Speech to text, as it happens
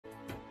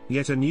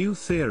Yet a new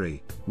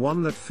theory,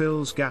 one that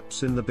fills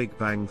gaps in the Big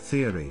Bang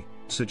theory,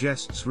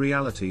 suggests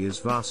reality is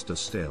vaster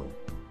still.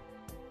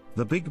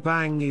 The Big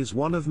Bang is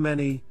one of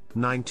many.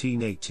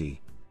 1980.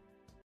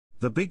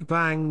 The Big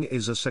Bang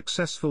is a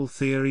successful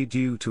theory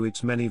due to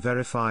its many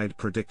verified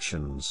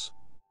predictions.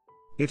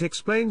 It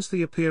explains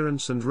the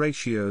appearance and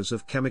ratios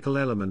of chemical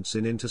elements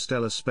in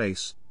interstellar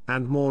space,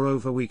 and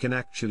moreover we can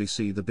actually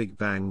see the Big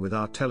Bang with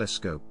our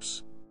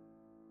telescopes.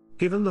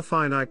 Given the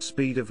finite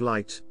speed of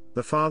light,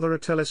 the farther a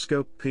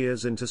telescope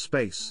peers into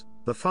space,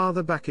 the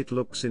farther back it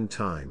looks in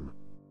time.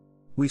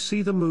 We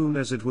see the moon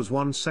as it was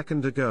 1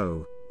 second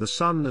ago, the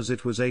sun as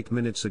it was 8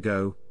 minutes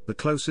ago, the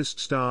closest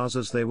stars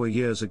as they were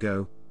years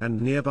ago, and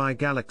nearby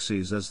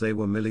galaxies as they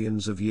were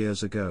millions of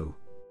years ago.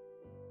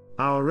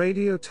 Our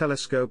radio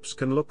telescopes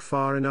can look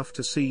far enough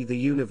to see the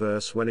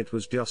universe when it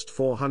was just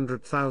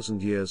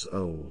 400,000 years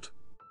old.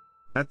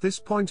 At this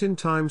point in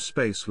time,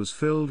 space was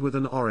filled with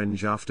an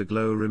orange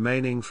afterglow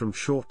remaining from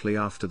shortly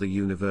after the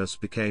universe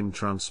became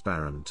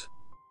transparent.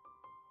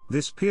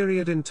 This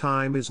period in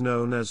time is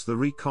known as the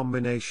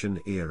recombination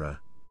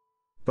era.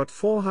 But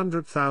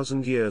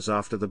 400,000 years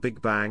after the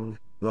Big Bang,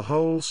 the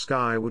whole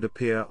sky would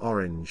appear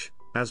orange,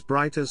 as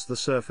bright as the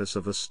surface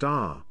of a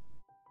star.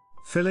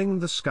 Filling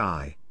the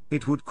sky,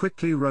 it would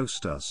quickly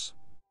roast us.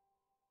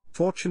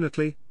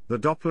 Fortunately, the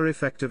Doppler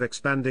effect of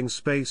expanding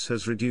space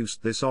has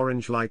reduced this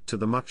orange light to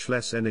the much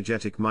less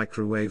energetic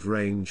microwave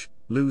range,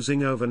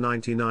 losing over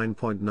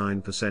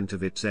 99.9%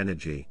 of its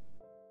energy.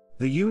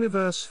 The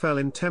universe fell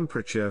in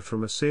temperature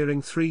from a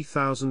searing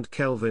 3000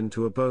 Kelvin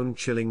to a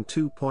bone-chilling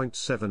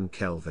 2.7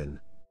 Kelvin.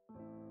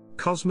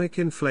 Cosmic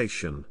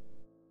inflation.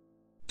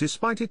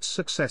 Despite its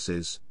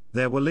successes,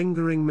 there were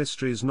lingering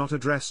mysteries not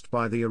addressed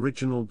by the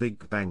original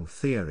Big Bang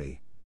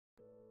theory.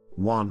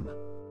 1.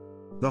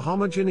 The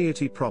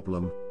homogeneity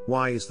problem.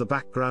 Why is the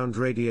background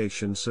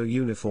radiation so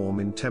uniform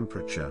in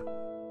temperature?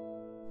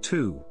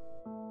 2.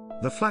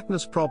 The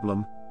flatness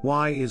problem.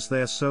 Why is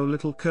there so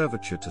little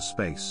curvature to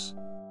space?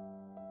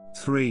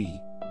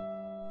 3.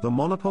 The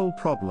monopole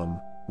problem.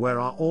 Where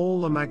are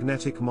all the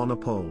magnetic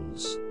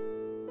monopoles?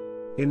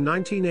 In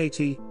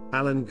 1980,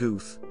 Alan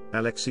Guth,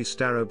 Alexei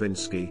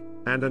Starobinsky,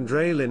 and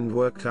Andrei Linde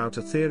worked out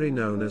a theory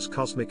known as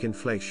cosmic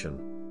inflation.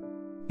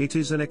 It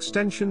is an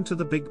extension to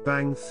the Big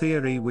Bang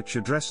theory which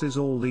addresses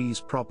all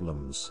these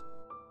problems.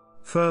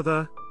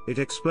 Further, it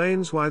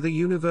explains why the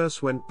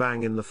universe went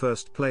bang in the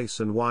first place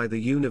and why the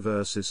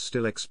universe is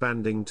still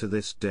expanding to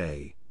this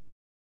day.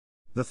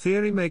 The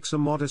theory makes a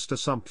modest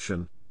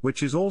assumption,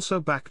 which is also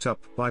backed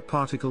up by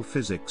particle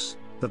physics,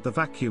 that the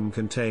vacuum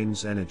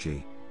contains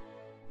energy.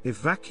 If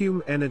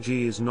vacuum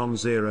energy is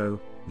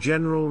non-zero,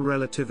 general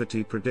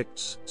relativity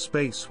predicts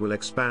space will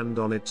expand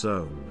on its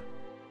own.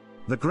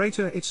 The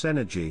greater its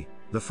energy,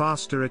 the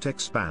faster it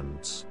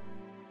expands.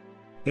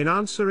 In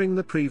answering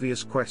the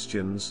previous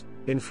questions,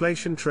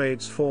 inflation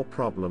trades 4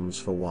 problems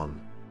for 1.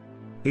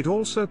 It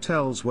also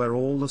tells where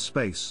all the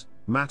space,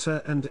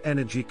 matter and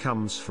energy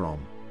comes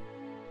from.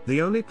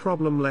 The only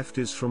problem left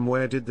is from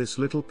where did this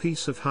little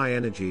piece of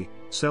high-energy,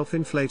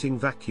 self-inflating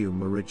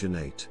vacuum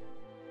originate?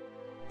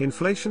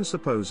 Inflation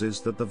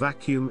supposes that the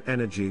vacuum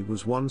energy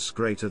was once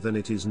greater than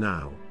it is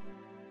now.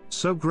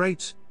 So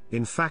great,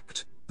 in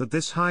fact, that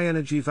this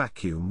high-energy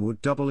vacuum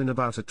would double in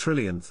about a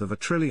trillionth of a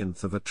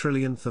trillionth of a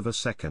trillionth of a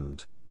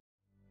second.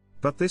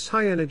 But this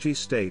high-energy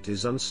state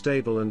is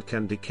unstable and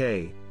can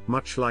decay,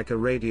 much like a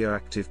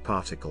radioactive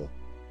particle.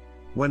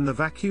 When the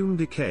vacuum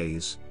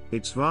decays,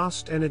 its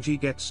vast energy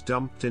gets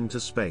dumped into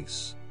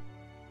space.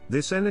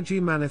 This energy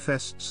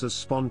manifests as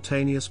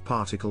spontaneous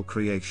particle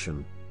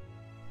creation.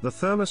 The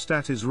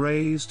thermostat is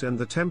raised and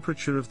the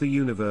temperature of the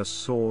universe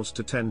soars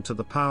to 10 to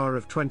the power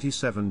of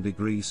 27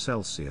 degrees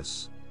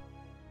Celsius.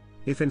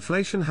 If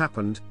inflation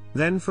happened,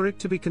 then for it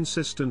to be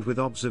consistent with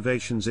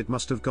observations it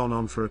must have gone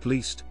on for at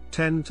least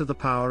 10 to the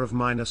power of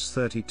minus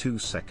 32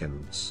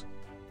 seconds.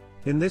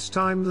 In this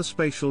time the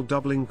spatial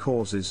doubling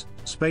causes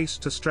space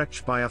to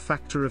stretch by a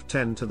factor of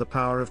 10 to the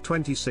power of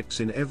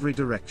 26 in every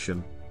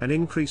direction, an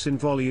increase in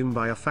volume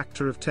by a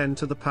factor of 10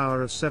 to the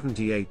power of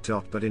 78.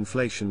 But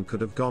inflation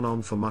could have gone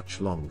on for much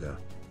longer.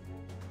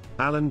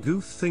 Alan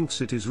Guth thinks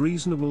it is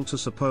reasonable to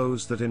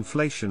suppose that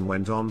inflation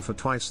went on for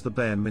twice the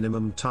bare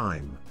minimum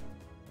time.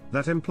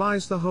 That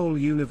implies the whole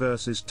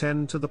universe is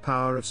 10 to the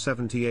power of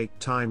 78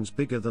 times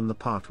bigger than the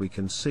part we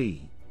can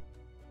see.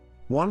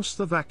 Once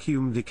the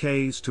vacuum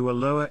decays to a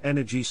lower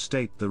energy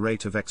state, the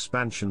rate of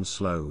expansion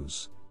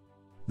slows.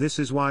 This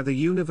is why the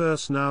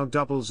universe now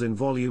doubles in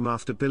volume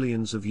after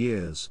billions of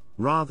years,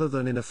 rather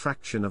than in a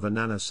fraction of a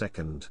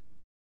nanosecond.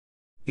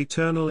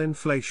 Eternal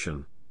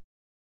inflation.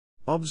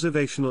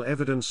 Observational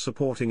evidence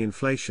supporting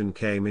inflation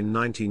came in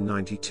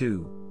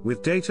 1992,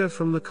 with data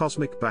from the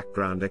Cosmic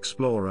Background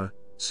Explorer,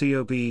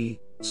 COB,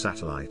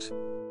 satellite.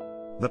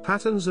 The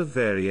patterns of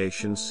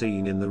variation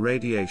seen in the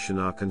radiation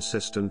are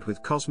consistent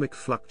with cosmic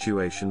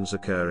fluctuations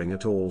occurring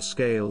at all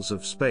scales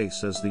of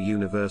space as the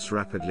universe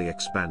rapidly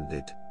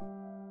expanded.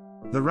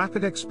 The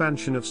rapid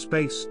expansion of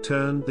space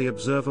turned the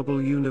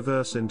observable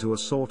universe into a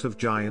sort of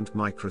giant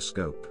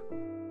microscope.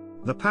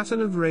 The pattern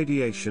of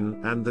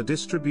radiation and the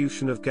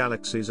distribution of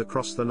galaxies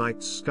across the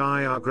night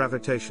sky are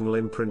gravitational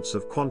imprints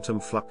of quantum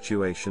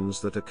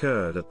fluctuations that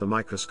occurred at the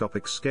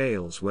microscopic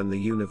scales when the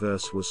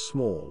universe was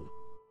small.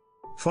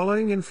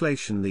 Following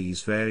inflation,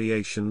 these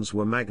variations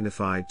were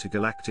magnified to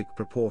galactic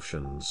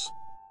proportions.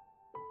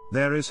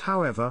 There is,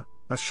 however,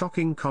 a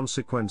shocking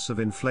consequence of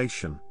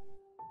inflation.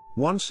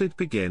 Once it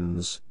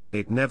begins,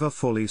 it never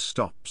fully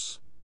stops.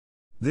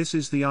 This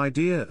is the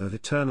idea of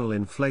eternal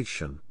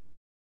inflation.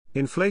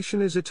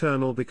 Inflation is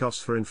eternal because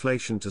for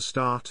inflation to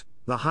start,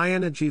 the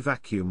high-energy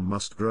vacuum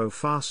must grow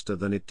faster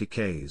than it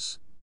decays.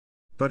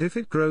 But if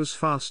it grows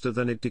faster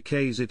than it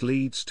decays, it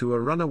leads to a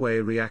runaway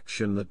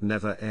reaction that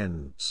never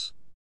ends.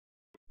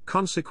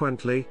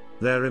 Consequently,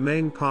 there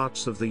remain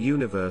parts of the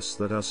universe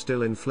that are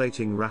still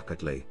inflating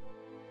rapidly.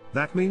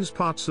 That means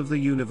parts of the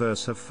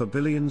universe have for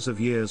billions of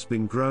years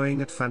been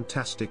growing at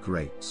fantastic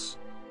rates.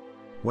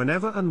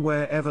 Whenever and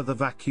wherever the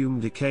vacuum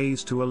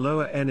decays to a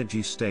lower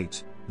energy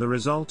state, the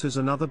result is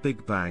another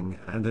Big Bang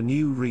and a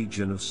new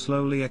region of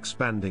slowly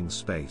expanding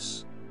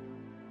space.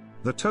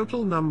 The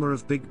total number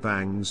of Big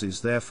Bangs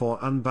is therefore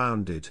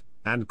unbounded,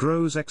 and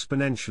grows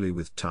exponentially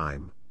with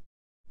time.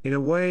 In a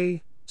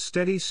way,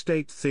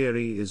 steady-state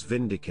theory is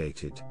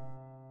vindicated.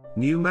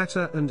 New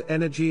matter and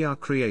energy are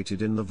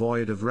created in the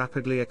void of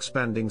rapidly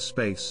expanding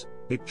space.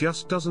 It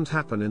just doesn't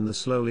happen in the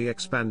slowly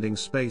expanding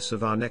space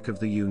of our neck of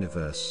the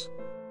universe.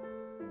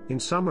 In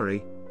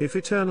summary, if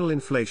eternal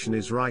inflation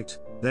is right,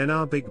 then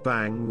our Big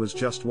Bang was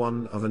just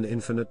one of an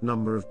infinite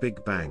number of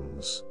Big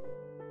Bangs.